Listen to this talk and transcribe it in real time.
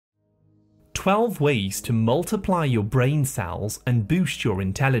12 ways to multiply your brain cells and boost your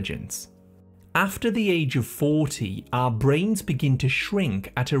intelligence. After the age of 40, our brains begin to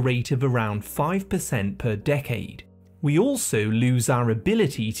shrink at a rate of around 5% per decade. We also lose our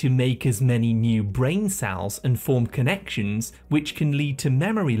ability to make as many new brain cells and form connections, which can lead to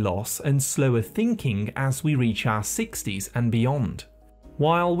memory loss and slower thinking as we reach our 60s and beyond.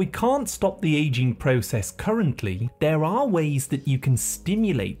 While we can't stop the aging process currently, there are ways that you can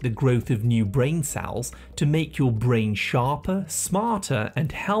stimulate the growth of new brain cells to make your brain sharper, smarter,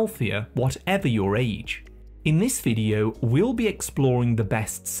 and healthier whatever your age. In this video, we'll be exploring the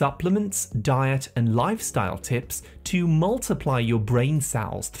best supplements, diet, and lifestyle tips to multiply your brain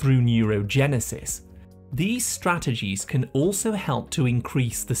cells through neurogenesis. These strategies can also help to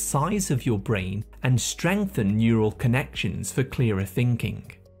increase the size of your brain and strengthen neural connections for clearer thinking.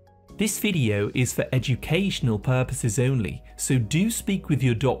 This video is for educational purposes only, so do speak with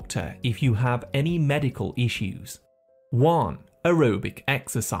your doctor if you have any medical issues. 1. Aerobic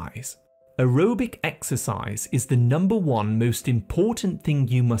exercise. Aerobic exercise is the #1 most important thing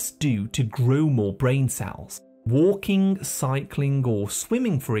you must do to grow more brain cells. Walking, cycling, or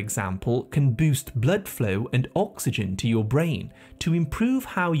swimming, for example, can boost blood flow and oxygen to your brain to improve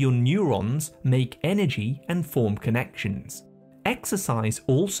how your neurons make energy and form connections. Exercise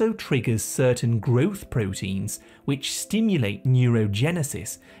also triggers certain growth proteins which stimulate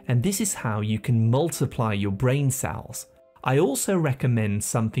neurogenesis, and this is how you can multiply your brain cells. I also recommend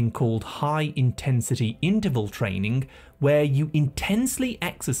something called high-intensity interval training, where you intensely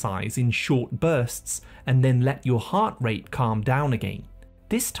exercise in short bursts and then let your heart rate calm down again.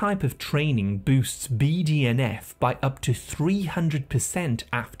 This type of training boosts BDNF by up to 300%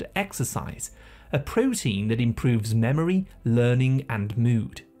 after exercise, a protein that improves memory, learning, and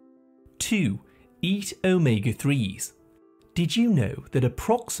mood. 2. Eat omega-3s. Did you know that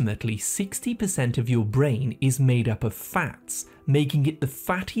approximately 60% of your brain is made up of fats, making it the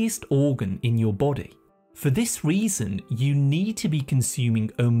fattiest organ in your body? For this reason, you need to be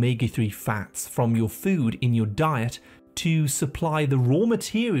consuming omega-3 fats from your food in your diet to supply the raw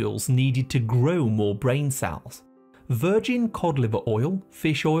materials needed to grow more brain cells. Virgin cod liver oil,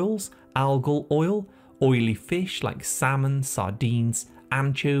 fish oils, algal oil, oily fish like salmon, sardines,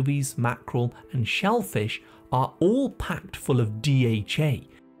 anchovies, mackerel, and shellfish are all packed full of DHA.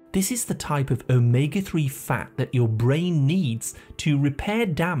 This is the type of omega-3 fat that your brain needs to repair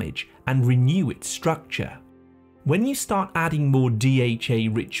damage and renew its structure. When you start adding more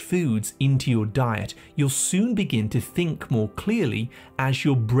DHA-rich foods into your diet, you'll soon begin to think more clearly as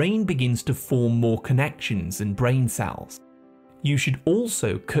your brain begins to form more connections and brain cells. You should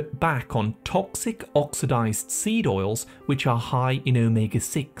also cut back on toxic oxidized seed oils which are high in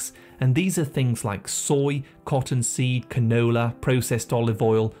omega-6, and these are things like soy, cottonseed, canola, processed olive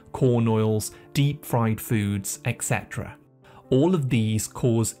oil, corn oils, deep fried foods, etc. All of these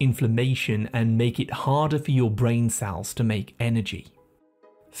cause inflammation and make it harder for your brain cells to make energy.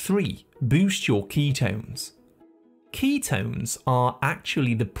 3. Boost your ketones. Ketones are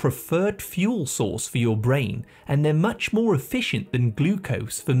actually the preferred fuel source for your brain, and they're much more efficient than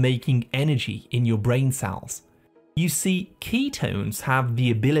glucose for making energy in your brain cells. You see, ketones have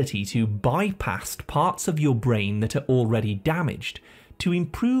the ability to bypass parts of your brain that are already damaged, to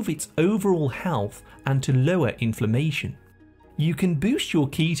improve its overall health and to lower inflammation. You can boost your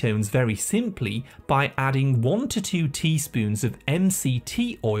ketones very simply by adding 1 to 2 teaspoons of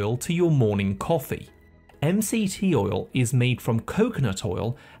MCT oil to your morning coffee. MCT oil is made from coconut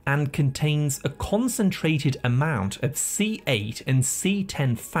oil and contains a concentrated amount of C8 and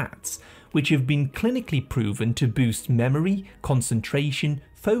C10 fats, which have been clinically proven to boost memory, concentration,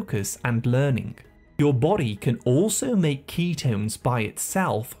 focus, and learning. Your body can also make ketones by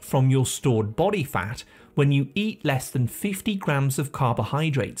itself from your stored body fat when you eat less than 50 grams of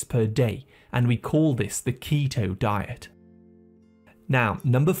carbohydrates per day, and we call this the keto diet. Now,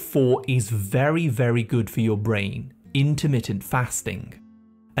 number 4 is very good for your brain: intermittent fasting.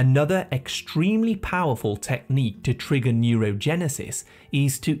 Another extremely powerful technique to trigger neurogenesis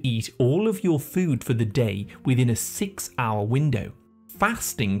is to eat all of your food for the day within a 6-hour window.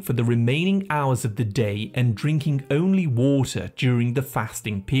 Fasting for the remaining hours of the day and drinking only water during the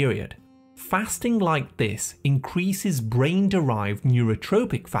fasting period. Fasting like this increases brain-derived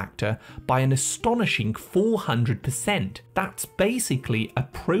neurotropic factor by an astonishing 400%. That's basically a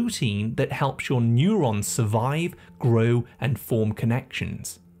protein that helps your neurons survive, grow, and form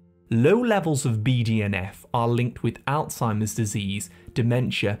connections. Low levels of BDNF are linked with Alzheimer's disease,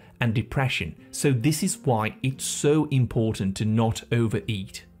 dementia, and depression, so this is why it's so important to not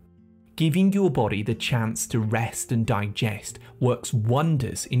overeat. giving your body the chance to rest and digest works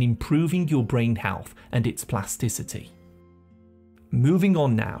wonders in improving your brain health and its plasticity. Moving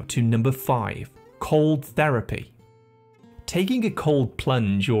on now to number 5, cold therapy. Taking a cold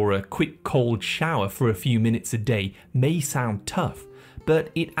plunge or a quick cold shower for a few minutes a day may sound tough,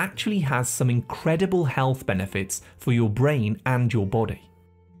 but it actually has some incredible health benefits for your brain and your body.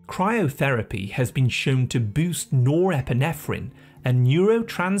 Cryotherapy has been shown to boost norepinephrine, a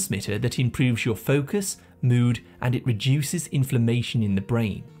neurotransmitter that improves your focus, mood, and it reduces inflammation in the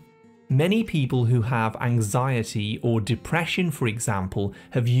brain. Many people who have anxiety or depression, for example,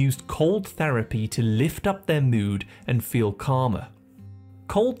 have used cold therapy to lift up their mood and feel calmer.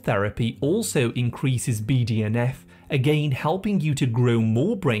 Cold therapy also increases BDNF, again helping you to grow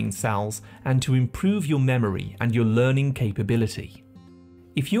more brain cells and to improve your memory and your learning capability.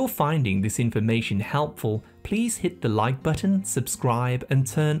 If you're finding this information helpful, please hit the like button, subscribe, and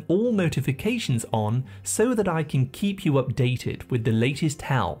turn all notifications on so that I can keep you updated with the latest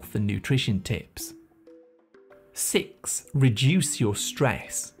health and nutrition tips. 6. Reduce your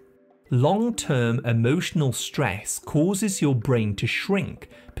stress. Long-term emotional stress causes your brain to shrink,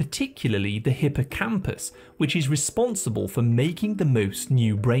 particularly the hippocampus, which is responsible for making the most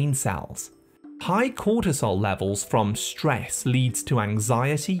new brain cells. High cortisol levels from stress leads to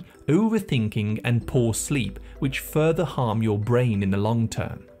anxiety, overthinking, and poor sleep, which further harm your brain in the long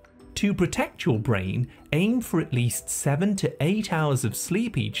term. To protect your brain, aim for at least 7 to 8 hours of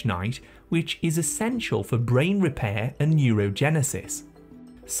sleep each night, which is essential for brain repair and neurogenesis.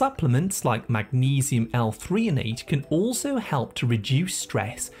 Supplements like magnesium L-threonate can also help to reduce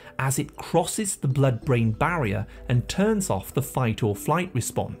stress as it crosses the blood-brain barrier and turns off the fight or flight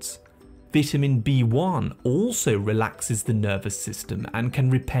response. Vitamin B1 also relaxes the nervous system and can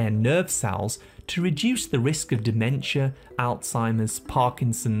repair nerve cells to reduce the risk of dementia, Alzheimer's,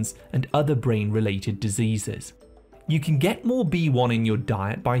 Parkinson's, and other brain-related diseases. You can get more B1 in your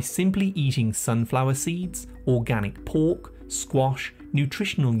diet by simply eating sunflower seeds, organic pork, squash,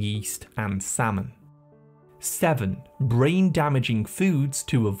 nutritional yeast, and salmon. 7. Brain-damaging foods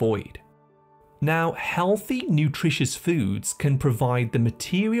to avoid. Now, healthy, nutritious foods can provide the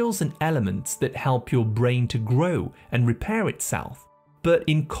materials and elements that help your brain to grow and repair itself. But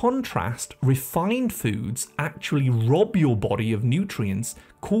in contrast, refined foods actually rob your body of nutrients,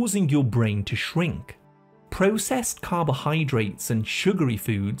 causing your brain to shrink. Processed carbohydrates and sugary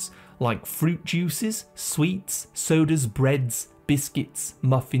foods like fruit juices, sweets, sodas, breads, biscuits,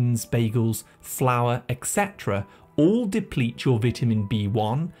 muffins, bagels, flour, etc. all deplete your vitamin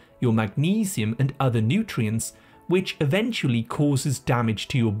B1, your magnesium, and other nutrients, which eventually causes damage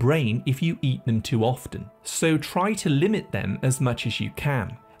to your brain if you eat them too often. So try to limit them as much as you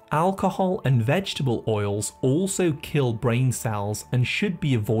can. Alcohol and vegetable oils also kill brain cells and should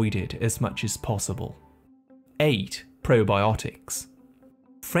be avoided as much as possible. 8. Probiotics.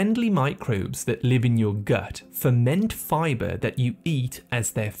 Friendly microbes that live in your gut ferment fiber that you eat as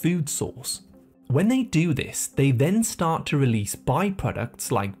their food source. When they do this, they then start to release byproducts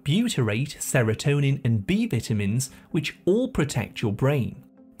like butyrate, serotonin, and B vitamins, which all protect your brain.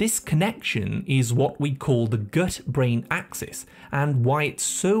 This connection is what we call the gut-brain axis, and why it's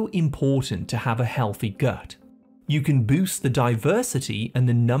so important to have a healthy gut. You can boost the diversity and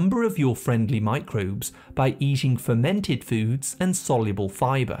the number of your friendly microbes by eating fermented foods and soluble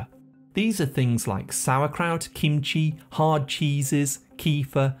fiber. These are things like sauerkraut, kimchi, hard cheeses,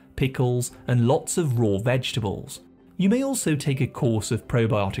 kefir, pickles, and lots of raw vegetables. You may also take a course of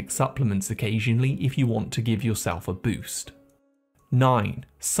probiotic supplements occasionally if you want to give yourself a boost. 9.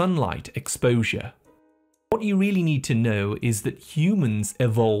 Sunlight exposure. What you really need to know is that humans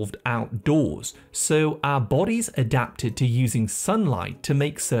evolved outdoors, so our bodies adapted to using sunlight to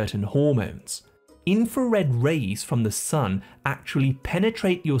make certain hormones. Infrared rays from the sun actually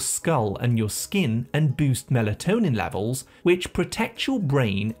penetrate your skull and your skin and boost melatonin levels, which protects your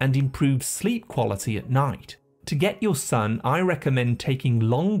brain and improves sleep quality at night. To get your sun, I recommend taking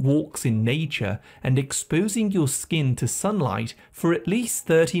long walks in nature and exposing your skin to sunlight for at least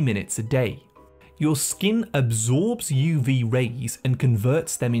 30 minutes a day. Your skin absorbs UV rays and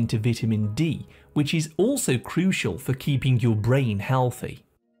converts them into vitamin D, which is also crucial for keeping your brain healthy.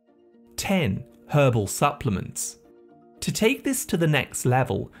 10. Herbal supplements. To take this to the next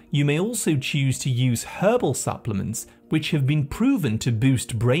level, you may also choose to use herbal supplements which have been proven to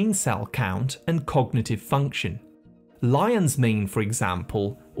boost brain cell count and cognitive function. Lion's mane, for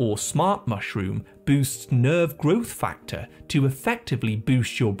example, or smart mushroom, boosts nerve growth factor to effectively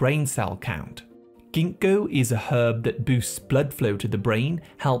boost your brain cell count. Ginkgo is a herb that boosts blood flow to the brain,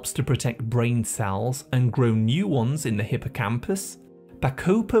 helps to protect brain cells and grow new ones in the hippocampus.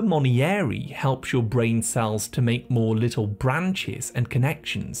 Bacopa monnieri helps your brain cells to make more little branches and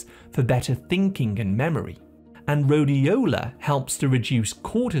connections for better thinking and memory. And rhodiola helps to reduce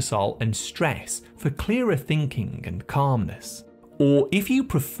cortisol and stress for clearer thinking and calmness. Or if you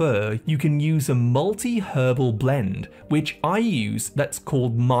prefer, you can use a multi-herbal blend, which I use, that's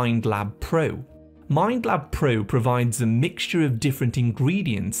called MindLab Pro. MindLab Pro provides a mixture of different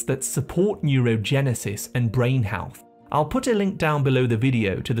ingredients that support neurogenesis and brain health. I'll put a link down below the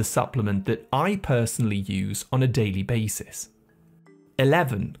video to the supplement that I personally use on a daily basis.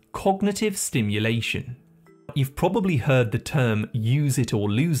 11. Cognitive stimulation. You've probably heard the term use it or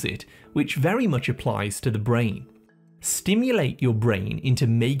lose it, which very much applies to the brain. Stimulate your brain into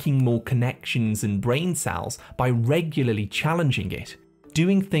making more connections and brain cells by regularly challenging it.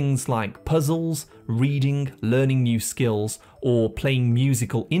 Doing things like puzzles, reading, learning new skills, or playing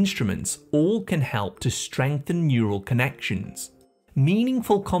musical instruments all can help to strengthen neural connections.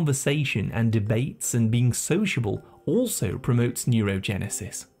 Meaningful conversation and debates and being sociable also promotes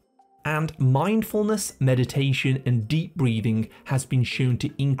neurogenesis. And mindfulness, meditation, and deep breathing has been shown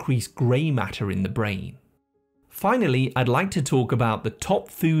to increase grey matter in the brain. Finally, I'd like to talk about the top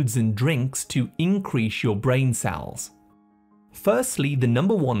foods and drinks to increase your brain cells. Firstly, the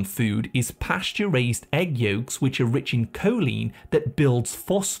number one food is pasture-raised egg yolks, which are rich in choline that builds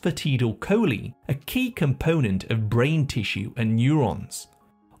phosphatidylcholine, a key component of brain tissue and neurons.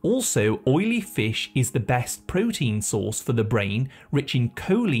 Also, oily fish is the best protein source for the brain, rich in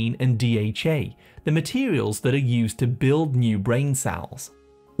choline and DHA, the materials that are used to build new brain cells.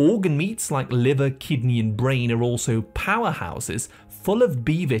 Organ meats like liver, kidney and brain are also powerhouses full of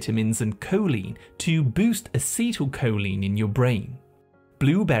B vitamins and choline to boost acetylcholine in your brain.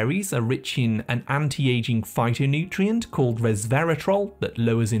 Blueberries are rich in an anti-aging phytonutrient called resveratrol that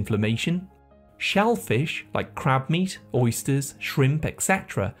lowers inflammation. Shellfish like crab meat, oysters, shrimp,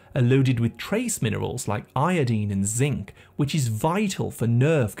 etc. are loaded with trace minerals like iodine and zinc, which is vital for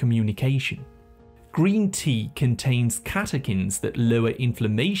nerve communication. Green tea contains catechins that lower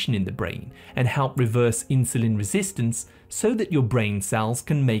inflammation in the brain and help reverse insulin resistance so that your brain cells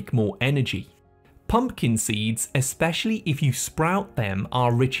can make more energy. Pumpkin seeds, especially if you sprout them,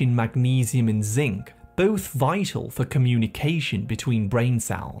 are rich in magnesium and zinc, both vital for communication between brain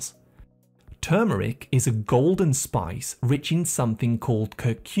cells. Turmeric is a golden spice rich in something called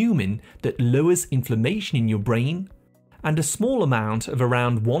curcumin that lowers inflammation in your brain. And a small amount of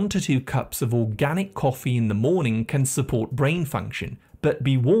around 1 to 2 cups of organic coffee in the morning can support brain function, but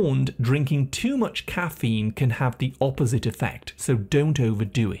be warned, drinking too much caffeine can have the opposite effect, so don't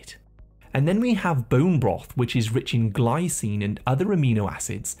overdo it. And then we have bone broth, which is rich in glycine and other amino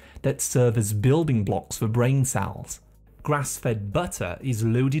acids that serve as building blocks for brain cells. Grass-fed butter is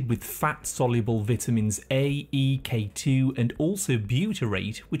loaded with fat-soluble vitamins A, E, K2 and also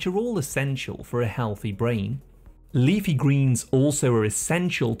butyrate, which are all essential for a healthy brain. Leafy greens also are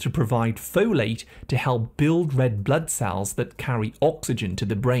essential to provide folate to help build red blood cells that carry oxygen to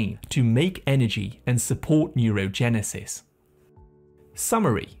the brain to make energy and support neurogenesis.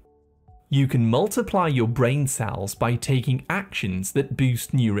 Summary: you can multiply your brain cells by taking actions that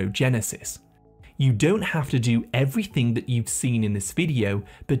boost neurogenesis. You don't have to do everything that you've seen in this video,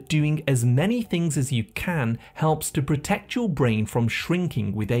 but doing as many things as you can helps to protect your brain from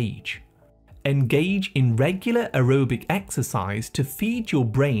shrinking with age. Engage in regular aerobic exercise to feed your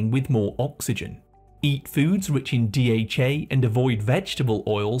brain with more oxygen. Eat foods rich in DHA and avoid vegetable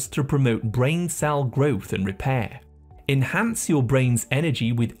oils to promote brain cell growth and repair. Enhance your brain's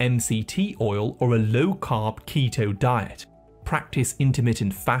energy with MCT oil or a low-carb keto diet. Practice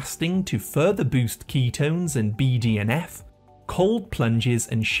intermittent fasting to further boost ketones and BDNF. Cold plunges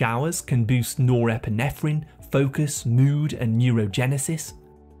and showers can boost norepinephrine, focus, mood and neurogenesis.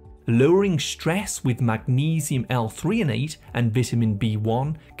 Lowering stress with magnesium L-threonate and vitamin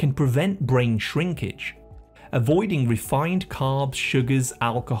B1 can prevent brain shrinkage. Avoiding refined carbs, sugars,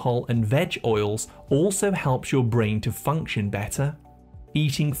 alcohol and veg oils also helps your brain to function better.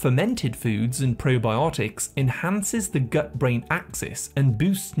 Eating fermented foods and probiotics enhances the gut-brain axis and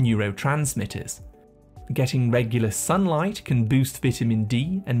boosts neurotransmitters. Getting regular sunlight can boost vitamin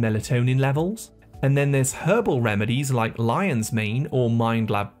D and melatonin levels. And then there's herbal remedies like lion's mane or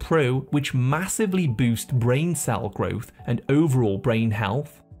MindLab Pro, which massively boost brain cell growth and overall brain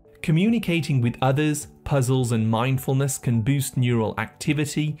health. Communicating with others, puzzles and mindfulness can boost neural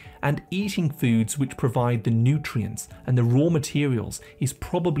activity, and eating foods which provide the nutrients and the raw materials is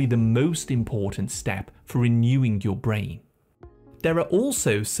probably the most important step for renewing your brain. There are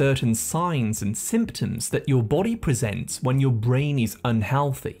also certain signs and symptoms that your body presents when your brain is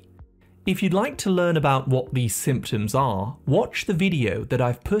unhealthy. If you'd like to learn about what these symptoms are, watch the video that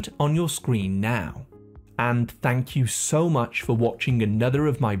I've put on your screen now. And thank you so much for watching another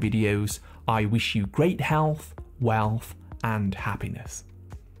of my videos. I wish you great health, wealth, and happiness.